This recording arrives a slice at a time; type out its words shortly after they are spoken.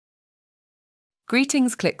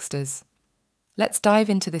Greetings, Cliqsters! Let's dive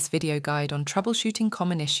into this video guide on troubleshooting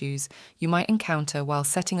common issues you might encounter while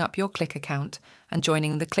setting up your Cliq account and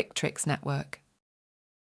joining the Cliqtrix Network.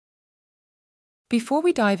 Before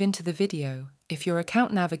we dive into the video, if your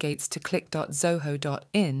account navigates to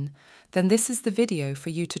cliq.zoho.in, then this is the video for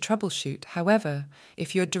you to troubleshoot. However,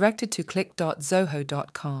 if you're directed to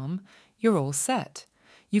cliq.zoho.com, you're all set.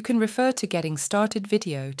 You can refer to Getting Started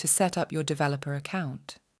video to set up your developer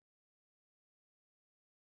account.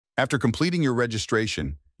 After completing your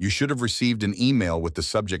registration, you should have received an email with the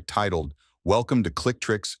subject titled, Welcome to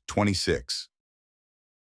Cliqtrix 26.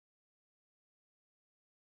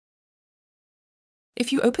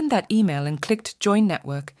 If you opened that email and clicked Join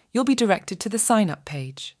Network, you'll be directed to the Sign Up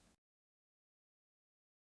page.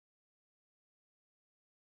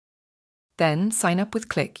 Then, sign up with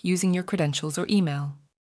Cliq using your credentials or email.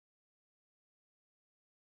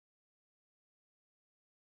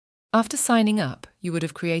 After signing up, you would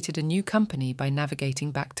have created a new company by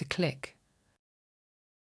navigating back to Cliq.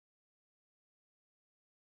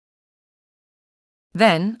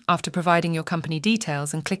 Then, after providing your company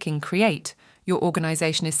details and clicking Create, your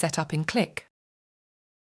organization is set up in Cliq.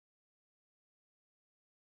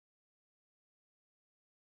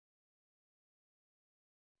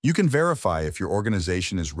 You can verify if your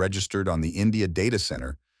organization is registered on the India data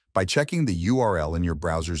center by checking the URL in your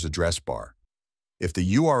browser's address bar. If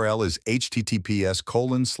the URL is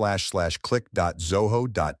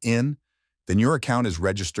https://cliq.zoho.in, then your account is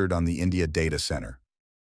registered on the India data center.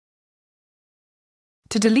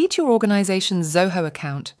 To delete your organization's Zoho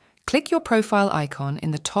account, click your profile icon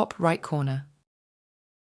in the top right corner.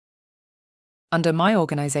 Under My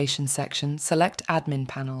Organization section, select Admin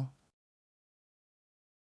Panel.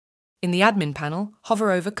 In the Admin panel,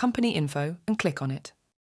 hover over Company Info and click on it.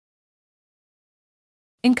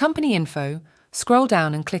 In Company Info, scroll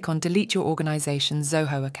down and click on Delete your organization's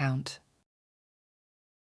Zoho account.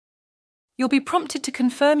 You'll be prompted to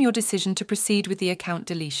confirm your decision to proceed with the account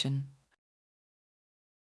deletion.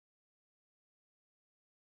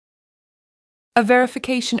 A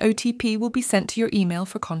verification OTP will be sent to your email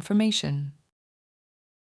for confirmation.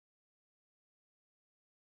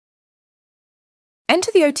 Enter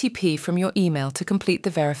the OTP from your email to complete the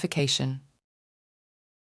verification.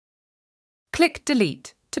 Click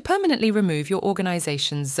Delete to permanently remove your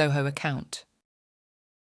organization's Zoho account.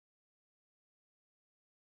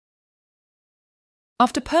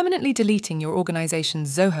 After permanently deleting your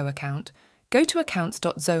organization's Zoho account, go to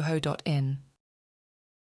accounts.zoho.in.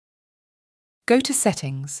 Go to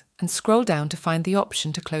Settings and scroll down to find the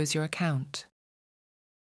option to close your account.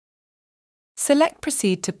 Select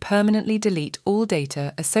Proceed to permanently delete all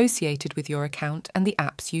data associated with your account and the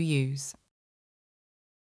apps you use.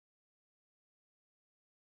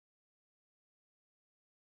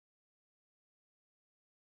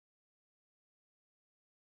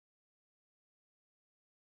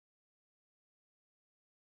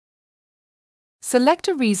 Select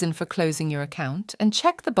a reason for closing your account and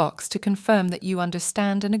check the box to confirm that you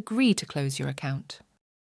understand and agree to close your account.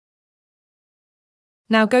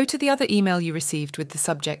 Now go to the other email you received with the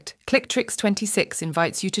subject, Cliqtrix 26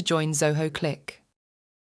 invites you to join Zoho Cliq.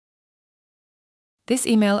 This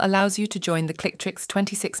email allows you to join the Cliqtrix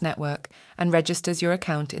 26 network and registers your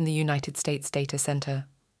account in the United States data center.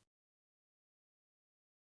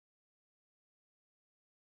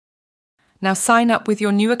 Now sign up with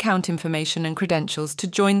your new account information and credentials to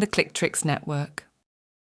join the Cliqtrix network.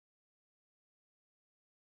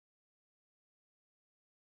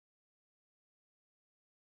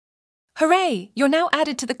 Hooray! You're now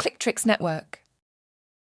added to the Cliqtrix network.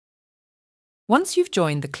 Once you've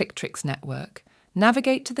joined the Cliqtrix network,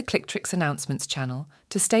 navigate to the Cliqtrix announcements channel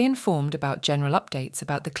to stay informed about general updates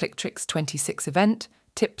about the Cliqtrix 26 event,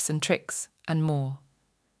 tips and tricks, and more.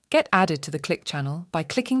 Get added to the Cliq channel by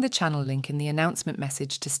clicking the channel link in the announcement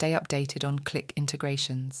message to stay updated on Cliq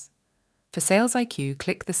integrations. For Sales IQ,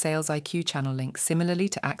 click the Sales IQ channel link similarly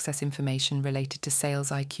to access information related to Sales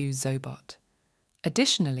IQ Zobot.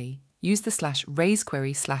 Additionally, use the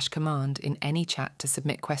 /raisequery/ command in any chat to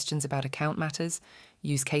submit questions about account matters,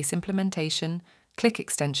 use case implementation, Cliq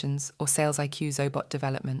extensions, or Sales IQ Zobot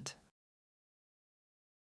development.